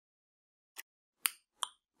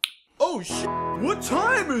Oh shit! What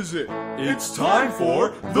time is it? It's time for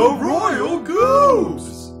the Royal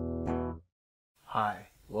Goobs! Hi,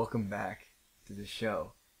 welcome back to the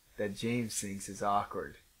show that James thinks is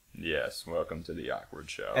awkward. Yes, welcome to the awkward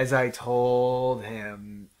show. As I told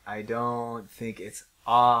him, I don't think it's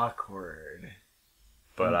awkward.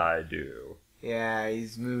 But I do. Yeah,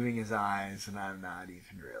 he's moving his eyes, and I'm not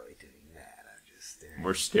even really doing that. I'm just staring.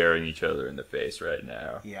 We're staring each other in the face right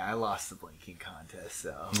now. Yeah, I lost the blinking contest,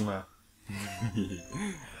 so.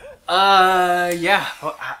 Yeah.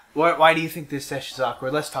 Why do you think this session's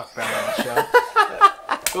awkward? Let's talk about it on the show.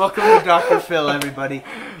 Welcome to Dr. Phil, everybody.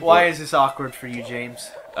 Why is this awkward for you, James?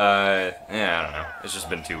 Yeah, I don't know. It's just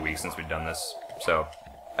been 2 weeks since we've done this, so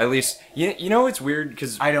at least you know it's weird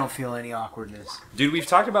because I don't feel any awkwardness. Dude, we've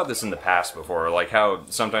talked about this in the past before, like how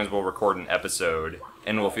sometimes we'll record an episode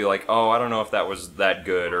and we'll feel like, oh, I don't know if that was that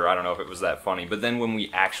good or I don't know if it was that funny, but then when we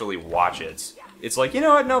actually watch it, it's like, you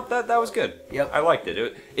know what? Nope, that was good. Yep. I liked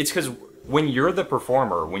it. It's because when you're the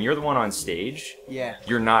performer, when you're the one on stage, yeah,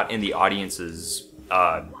 you're not in the audience's,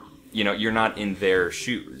 you're not in their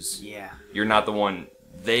shoes. Yeah. You're not the one.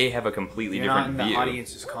 They have a completely different view. You're not in the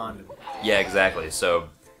audience's condom. Yeah, exactly. So,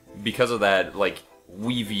 because of that, like,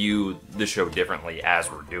 we view the show differently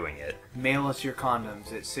as we're doing it. Mail us your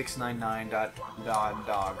condoms at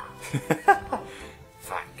 699.dog.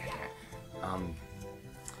 Fuck.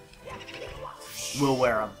 We'll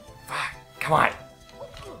wear them. Fuck. Come on.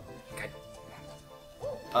 God.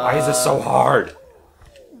 Why is this so hard?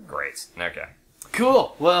 Great. Okay.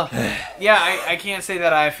 Cool. Well, yeah, I can't say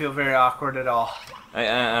that I feel very awkward at all.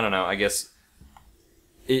 I don't know. I guess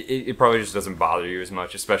it probably just doesn't bother you as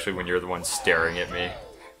much, especially when you're the one staring at me,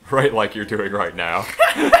 right like you're doing right now.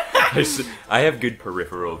 I have good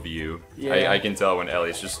peripheral view. Yeah. I can tell when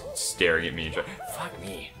Elliot's just staring at me and fuck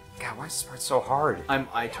me. God, why is this part so hard? I'm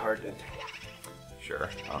eye-tarded. Sure.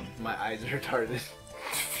 My eyes are retarded.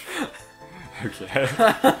 Okay.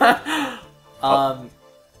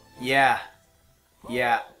 Yeah.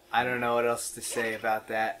 Yeah. I don't know what else to say about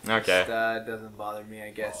that. Okay. Just, doesn't bother me,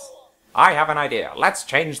 I guess. I have an idea. Let's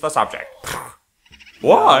change the subject.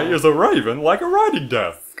 Why is a raven like a writing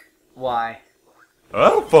desk? Why? I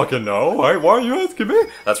don't fucking know. Why are you asking me?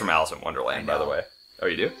 That's from Alice in Wonderland, by the way. Oh,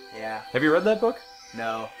 you do? Yeah. Have you read that book?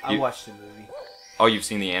 No. I watched the movie. Oh, you've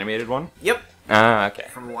seen the animated one? Yep. Ah, okay.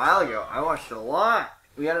 From a while ago. I watched it a lot.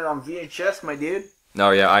 We had it on VHS, my dude.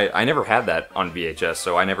 No, yeah, I never had that on VHS,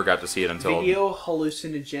 so I never got to see it until... Video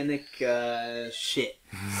hallucinogenic, shit.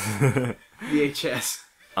 VHS.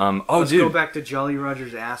 Let's go back to Jolly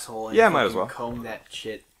Roger's asshole and might as well comb that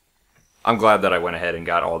shit. I'm glad that I went ahead and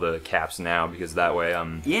got all the caps now, because that way,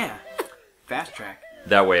 yeah. Fast track.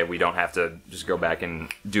 That way we don't have to just go back and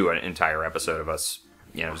do an entire episode of us,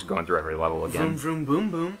 just going through every level again. Vroom, vroom,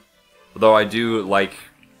 boom, boom. Although I do like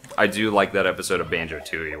that episode of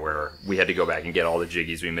Banjo-Tooie where we had to go back and get all the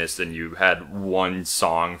jiggies we missed, and you had one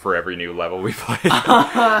song for every new level we played.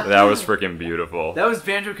 That was freaking beautiful. That was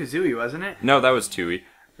Banjo-Kazooie, wasn't it? No, that was Tooie.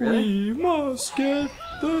 Really? We must get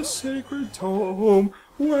the sacred tome.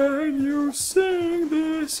 When you sing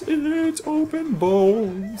this, it's open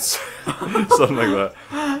bones. Something like that.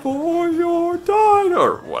 For your dino,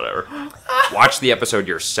 or whatever. Watch the episode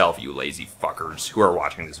yourself, you lazy fuckers who are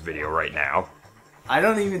watching this video right now. I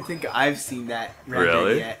don't even think I've seen that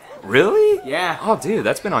rendered yet. Really? Yeah. Oh, dude,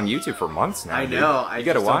 that's been on YouTube for months now. I dude. know. I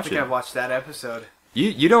gotta just watch don't think it. I've watched that episode.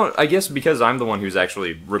 You don't. I guess because I'm the one who's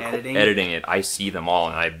actually Editing it. I see them all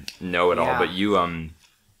and I know it all. Yeah. But you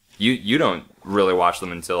don't really watch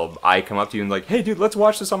them until I come up to you and like, hey, dude, let's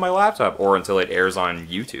watch this on my laptop, or until it airs on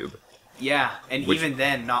YouTube. Yeah, and even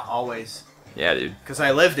then, not always. Yeah, dude. Because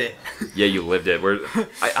I lived it. Yeah, you lived it.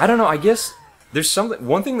 I don't know. I guess there's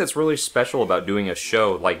one thing that's really special about doing a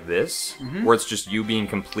show like this, where it's just you being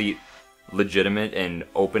complete, legitimate, and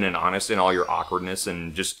open and honest in all your awkwardness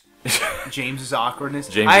and just James's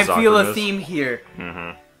awkwardness. I feel a theme here.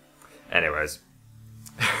 Anyways,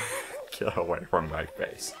 get away from my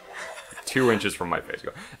face. 2 inches from my face.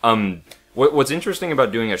 Go. What's interesting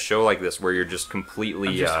about doing a show like this, where you're just completely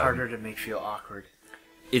I'm just harder to make feel awkward.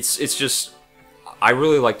 It's just I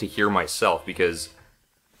really like to hear myself, because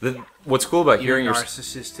what's cool about hearing your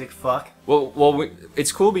narcissistic fuck. Well,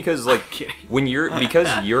 it's cool because like when you're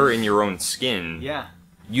in your own skin. Yeah.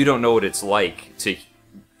 You don't know what it's like to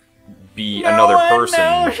be another person.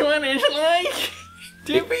 No one knows what it's like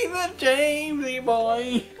to be the Jamesy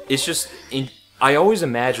boy. It's just I always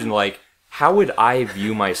imagine, like, how would I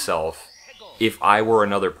view myself if I were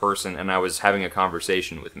another person and I was having a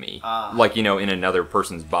conversation with me? Like, in another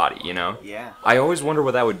person's body, Yeah. I always wonder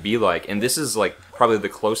what that would be like, and this is, like, probably the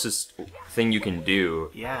closest thing you can do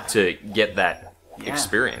to get that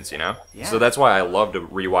experience, you know? Yeah. So that's why I love to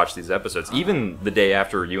rewatch these episodes. Even the day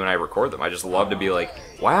after you and I record them, I just love to be like,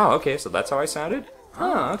 wow, okay, so that's how I sounded?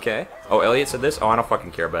 Huh, okay. Oh, Elliot said this? Oh, I don't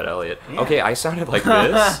fucking care about Elliot. Yeah. Okay, I sounded like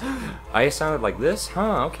this? I sounded like this?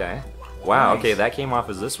 Huh, okay. Wow, okay, that came off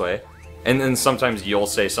as this way. And then sometimes you'll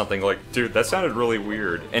say something like, dude, that sounded really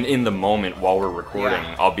weird. And in the moment while we're recording,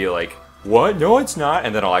 I'll be like, what? No, it's not.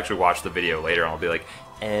 And then I'll actually watch the video later and I'll be like,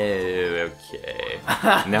 oh, okay.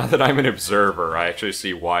 Now that I'm an observer, I actually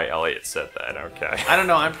see why Elliot said that, okay. I don't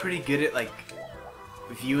know, I'm pretty good at, like,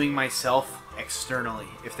 viewing myself externally,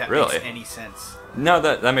 if that Really? makes any sense. No,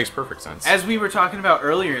 that makes perfect sense. As we were talking about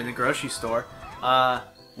earlier in the grocery store,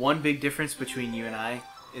 one big difference between you and I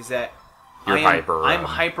is that I'm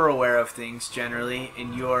hyper aware of things generally,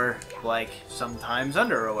 and you're, like, sometimes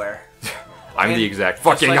under aware. I'm the exact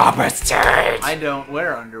fucking opposite! I don't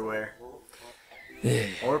wear underwear.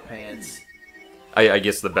 Or pants. I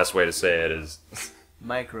guess the best way to say it is...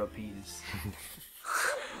 Micro penis.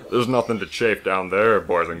 There's nothing to chafe down there,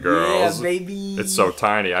 boys and girls. Yeah, baby. It's so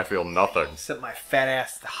tiny, I feel nothing. Except my fat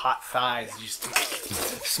ass, the hot thighs, just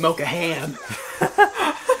smoke a ham.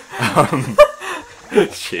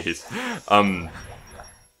 Jeez.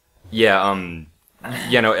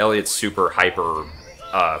 You know, Elliot's super hyper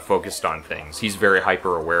focused on things. He's very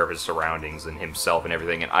hyper aware of his surroundings and himself and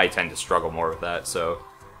everything, and I tend to struggle more with that, so...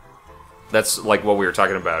 That's like what we were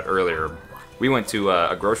talking about earlier. We went to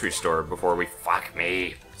a grocery store before we... Fuck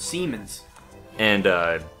me. Siemens. And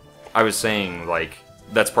I was saying, like,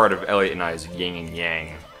 that's part of Elliot and I's yin and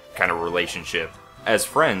yang kind of relationship as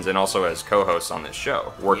friends and also as co-hosts on this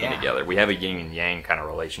show, working together. We have a yin and yang kind of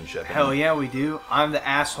relationship. Hell yeah, we do. I'm the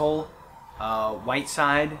asshole, white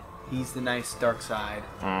side. He's the nice dark side.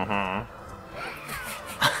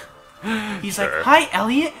 He's like, hi,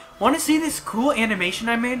 Elliot. Want to see this cool animation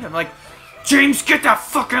I made? I'm like, James, get that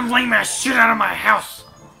fucking lame-ass shit out of my house.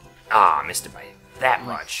 Ah, missed it by that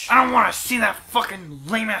much. I don't want to see that fucking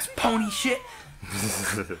lame-ass pony shit.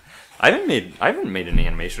 I haven't made an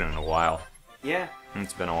animation in a while. Yeah.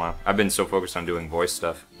 It's been a while. I've been so focused on doing voice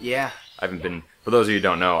stuff. Yeah. I haven't been... For those of you who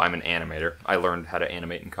don't know, I'm an animator. I learned how to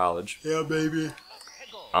animate in college. Yeah, baby.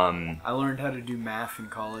 I learned how to do math in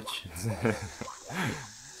college.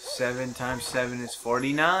 7 times 7 is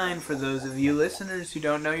 49 for those of you listeners who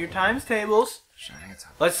don't know your times tables.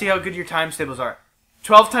 Let's see how good your times tables are.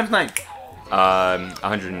 12 times 9.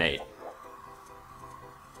 108.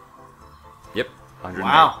 Yep, 108.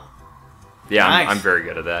 Wow. Yeah, Nice. I'm very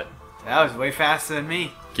good at that. That was way faster than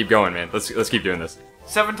me. Keep going, man. Let's keep doing this.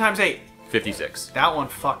 7 times 8. 56. That one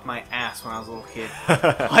fucked my ass when I was a little kid.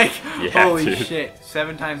 Like, Yeah, holy dude. shit.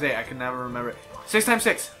 7 times 8. I can never remember it. 6 times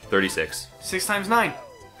 6. 36. 6 times 9.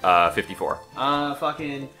 54.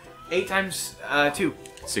 Fucking 8 times 2.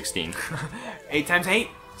 16. 8 times 8.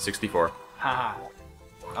 64. Haha.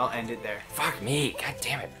 I'll end it there. Fuck me. God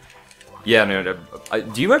damn it. Yeah, no.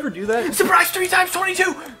 Do you ever do that? Surprise! 3 times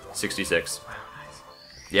 22. 66. Wow, nice.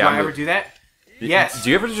 Yeah. Do I ever do that? Yes. Do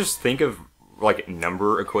you ever just think of like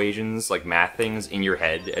number equations, like math things in your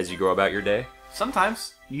head as you go about your day?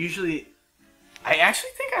 Sometimes. Usually. I actually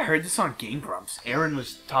think I heard this on Game Grumps. Aaron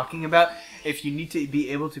was talking about if you need to be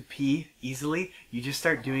able to pee easily, you just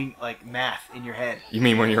start doing like math in your head. You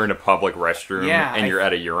mean when you're in a public restroom and you're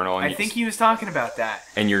at a urinal? And I think he was talking about that.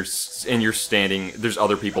 And you're standing. There's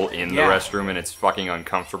other people in the restroom, and it's fucking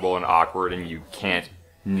uncomfortable and awkward, and you can't.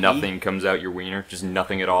 Nothing comes out your wiener, just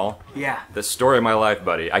nothing at all. Yeah. The story of my life,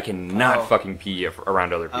 buddy. I cannot fucking pee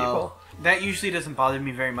around other people. That usually doesn't bother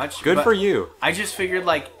me very much. Good for you. I just figured,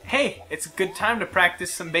 like, hey, it's a good time to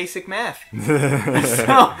practice some basic math.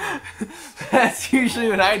 So, that's usually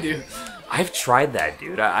what I do. I've tried that,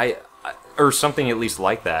 dude. I or something at least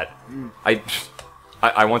like that.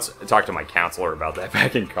 I once talked to my counselor about that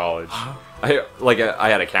back in college. I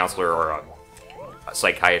had a counselor or a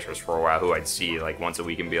psychiatrist for a while who I'd see like once a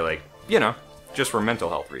week and be like, you know, just for mental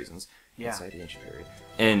health reasons. Yeah.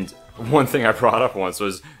 And one thing I brought up once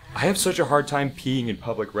was, I have such a hard time peeing in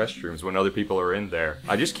public restrooms when other people are in there.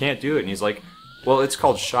 I just can't do it. And he's like, well, it's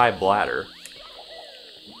called shy bladder.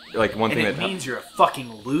 Like one thing it means you're a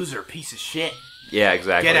fucking loser piece of shit. Yeah,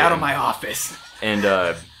 exactly. Get out of my office.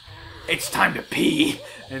 And it's time to pee.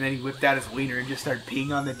 And then he whipped out his wiener and just started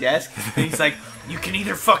peeing on the desk. And he's like, you can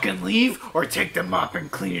either fucking leave or take the mop and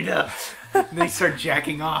clean it up. And then he started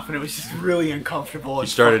jacking off, and it was just really uncomfortable. He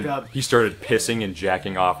started pissing and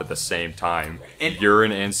jacking off at the same time. And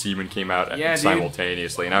urine and semen came out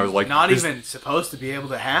simultaneously, and I was like, not even supposed to be able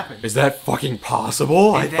to happen. Is that fucking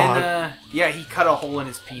possible? And then he cut a hole in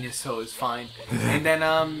his penis, so it was fine. And then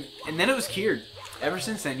it was cured. Ever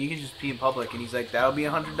since then, you can just pee in public, and he's like, that'll be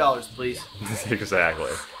 $100, please.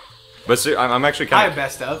 Exactly. But so, I'm actually I kind have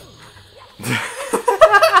best of.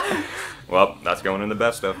 Well, that's going in the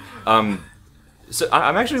best of. So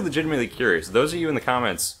I'm actually legitimately curious. Those of you in the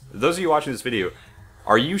comments, those of you watching this video,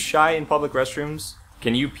 are you shy in public restrooms?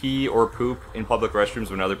 Can you pee or poop in public restrooms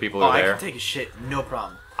when other people are there? I can take a shit, no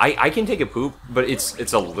problem. I can take a poop, but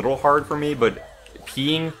it's a little hard for me. But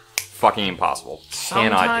peeing, fucking impossible.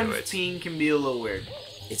 Cannot do it. Sometimes peeing can be a little weird.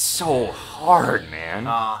 It's so hard, man.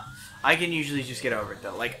 I can usually just get over it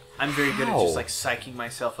though. Like I'm very good at just like psyching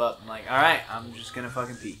myself up. I'm like, all right, I'm just gonna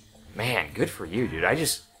fucking pee. Man, good for you, dude. I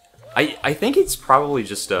think it's probably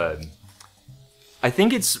just I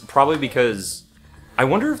think it's probably because I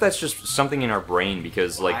wonder if that's just something in our brain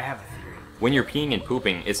because like I have a theory. When you're peeing and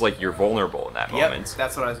pooping, it's like you're vulnerable in that moment. Yep,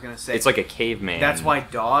 that's what I was gonna say. It's like a caveman. That's why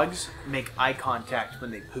dogs make eye contact when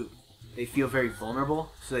they poop. They feel very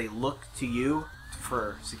vulnerable, so they look to you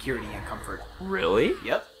for security and comfort. Really?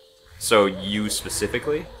 Yep. So you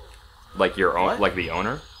specifically, like your own, What? like the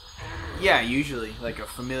owner? Yeah, usually like a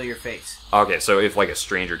familiar face. Okay, so if like a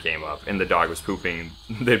stranger came up and the dog was pooping,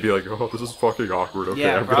 they'd be like, "Oh, this is fucking awkward." Okay,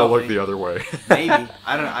 Yeah, I'm gonna probably. look the other way. Maybe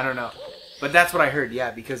I don't know, but that's what I heard. Yeah,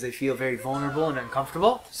 because they feel very vulnerable and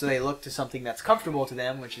uncomfortable, so they look to something that's comfortable to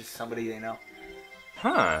them, which is somebody they know.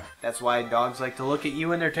 Huh? That's why dogs like to look at you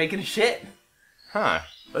when they're taking a shit. Huh?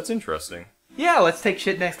 That's interesting. Yeah, let's take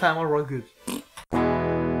shit next time on Royal Goobs.